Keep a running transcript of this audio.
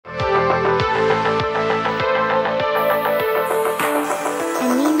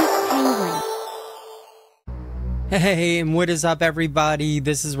Hey, and what is up, everybody?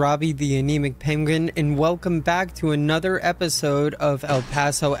 This is Robbie, the Anemic Penguin, and welcome back to another episode of El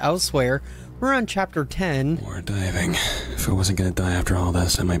Paso Elsewhere. We're on Chapter 10. More diving. If I wasn't gonna die after all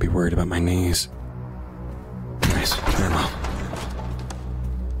this, I might be worried about my knees. Nice. Ammo.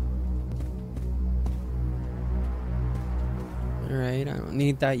 Alright, I don't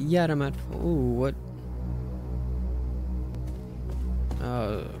need that yet. I'm at... Ooh, what?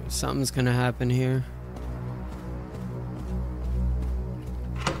 Oh, something's gonna happen here.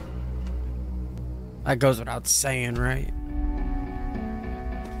 That goes without saying, right?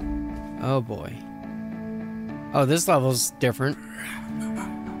 Oh boy. Oh, this level's different.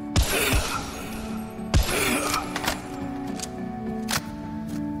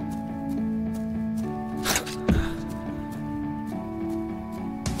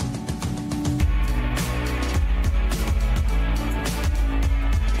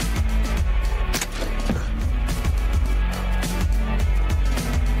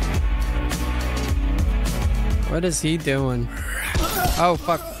 What is he doing? Oh,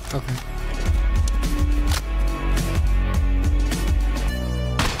 fuck. Okay.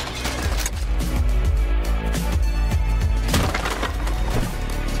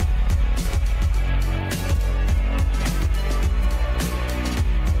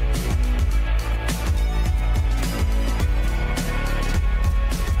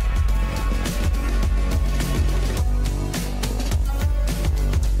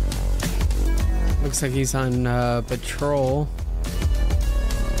 Looks like he's on patrol.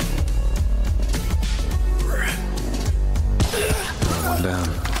 One down.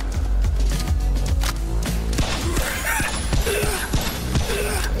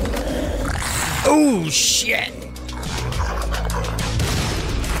 Oh shit!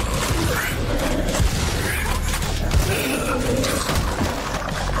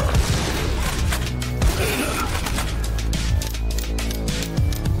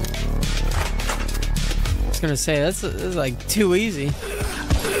 I was gonna say that's like too easy.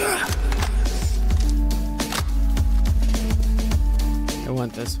 I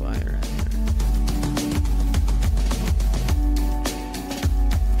went this way, right?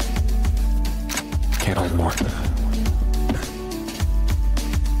 Can't hold more.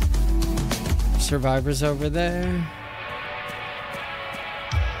 Survivors over there.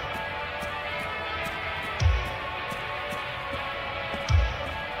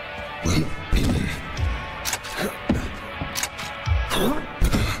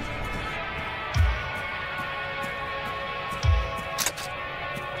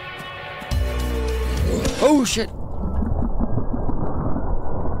 Oh shit!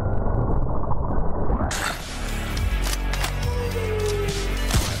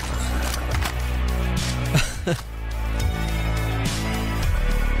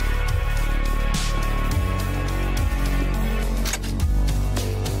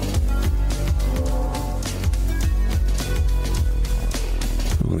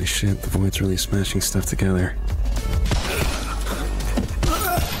 Holy shit, the void's really smashing stuff together.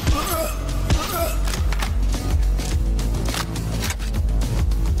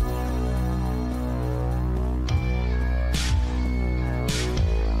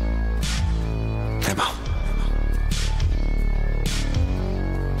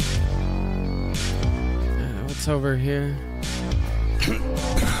 What's over here?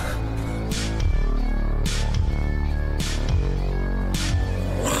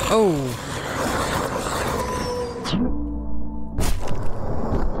 Oh!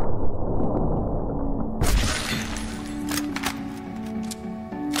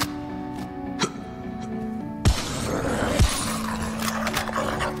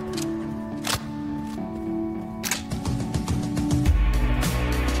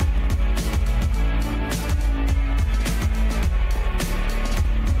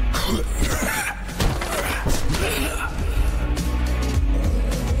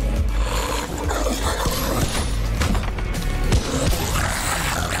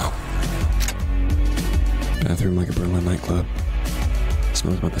 Bathroom like a Berlin nightclub.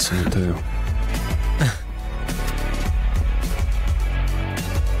 Smells about the same too.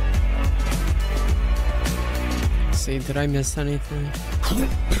 See, did I miss anything?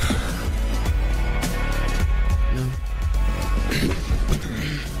 No.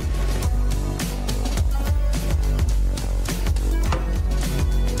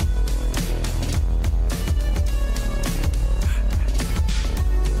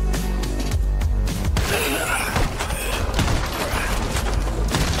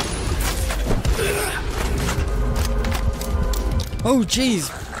 Oh, jeez.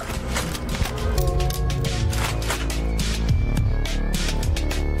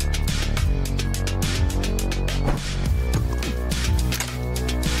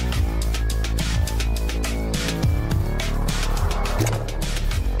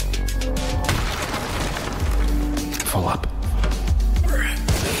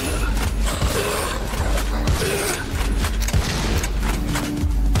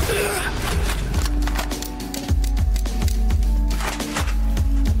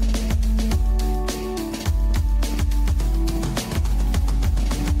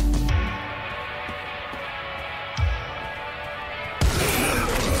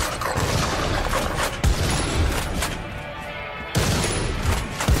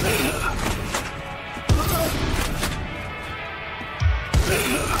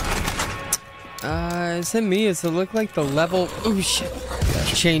 Is it me? Does it look like the level... Oh, shit.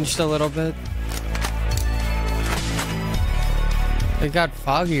 Changed a little bit. It got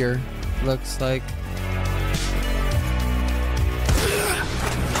foggier, looks like.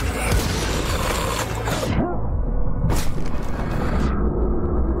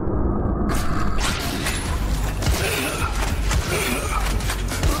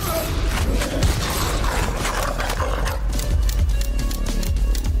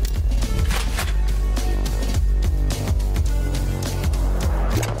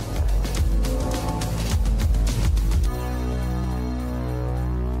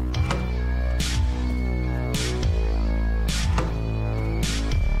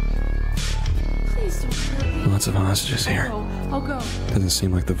 Lots of hostages here. I'll go. Doesn't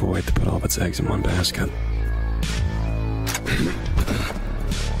seem like the Void to put all of its eggs in one basket.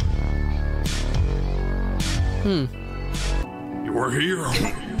 You're here.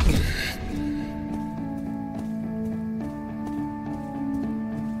 I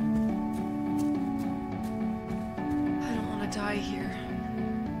don't want to die here.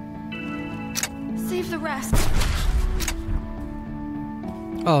 Save the rest.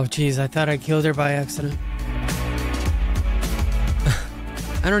 Oh, jeez, I thought I killed her by accident.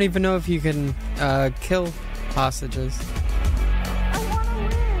 I don't even know if you can kill hostages. I want to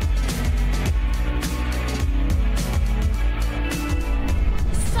live.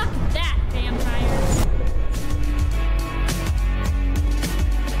 Suck that, vampire.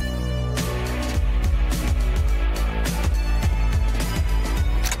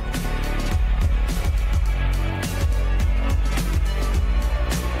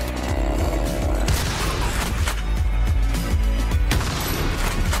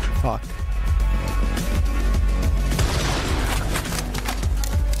 Fuck.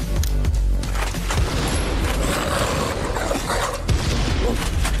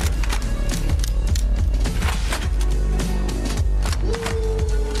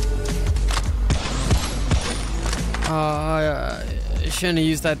 I shouldn't have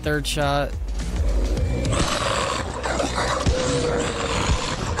used that third shot.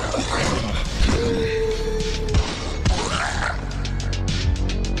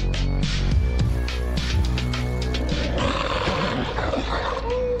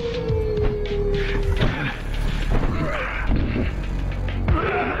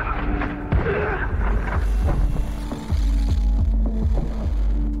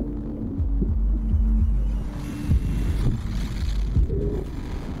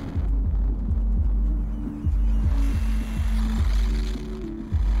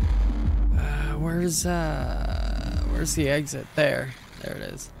 Where's the exit? There it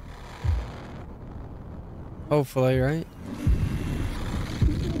is. Hopefully, right?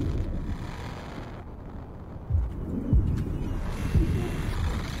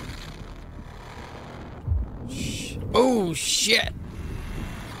 Oh shit!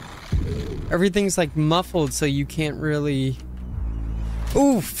 Everything's like muffled, so you can't really.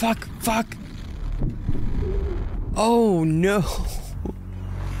 Oh fuck! Oh no!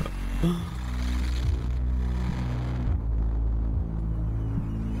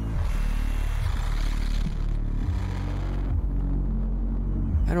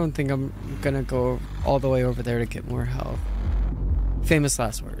 I don't think I'm gonna go all the way over there to get more health. Famous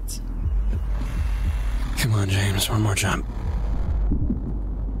last words. Come on, James, one more jump.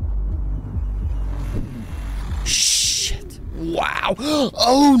 Shit! Wow!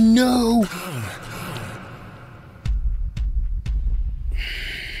 Oh no!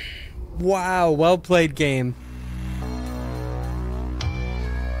 Wow, well played, game.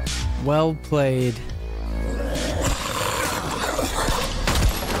 Well played.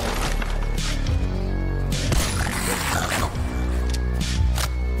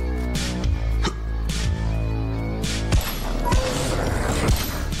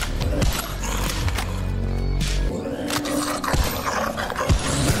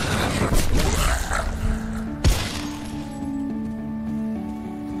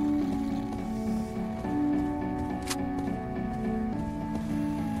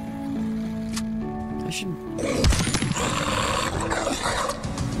 I should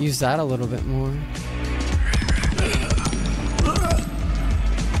use that a little bit more.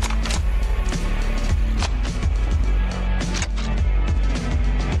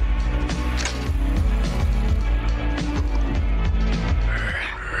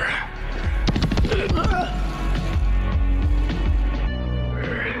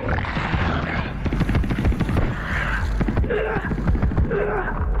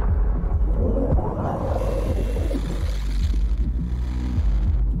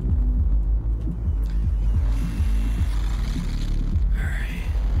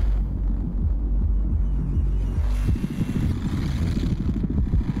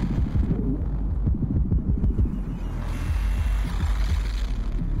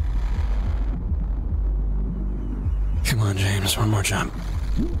 Come on, James, one more jump.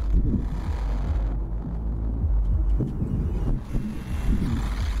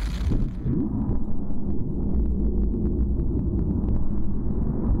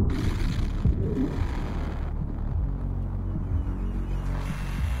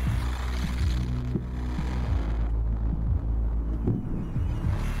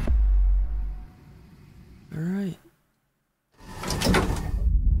 All right.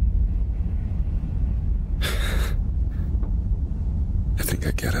 I think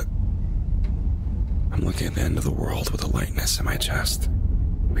I get it. I'm looking at the end of the world with a lightness in my chest,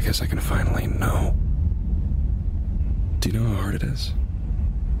 because I can finally know. Do you know how hard it is?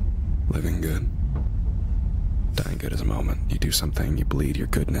 Living good. Dying good is a moment. You do something, you bleed your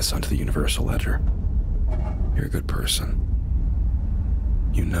goodness onto the universal ledger. You're a good person.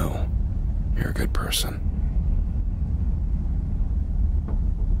 You know you're a good person.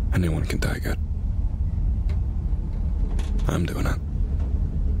 Anyone can die good. I'm doing it.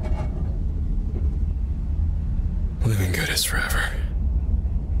 Living good is forever.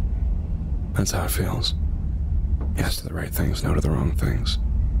 That's how it feels. Yes to the right things, no to the wrong things.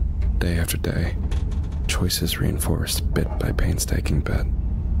 Day after day, choices reinforced bit by painstaking bit.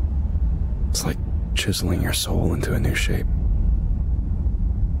 It's like chiseling your soul into a new shape.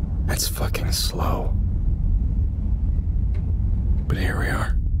 It's fucking slow. But here we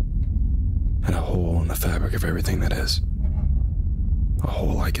are. At a hole in the fabric of everything that is. A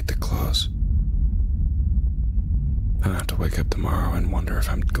hole I get to close. I don't have to wake up tomorrow and wonder if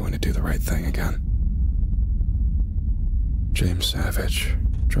I'm going to do the right thing again. James Savage,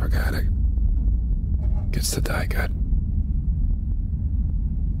 drug addict, gets to die good.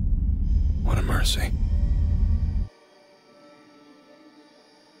 What a mercy.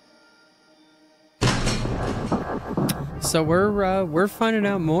 So we're finding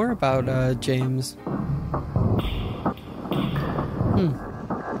out more about James.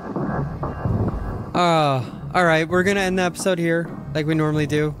 All right, we're gonna end the episode here, like we normally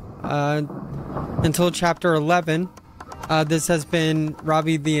do. Until chapter 11. This has been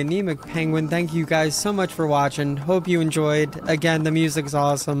Robbie the Anemic Penguin. Thank you guys so much for watching. Hope you enjoyed. Again, the music's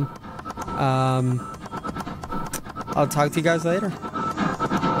awesome. I'll talk to you guys later.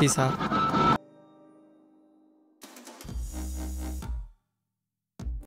 Peace out.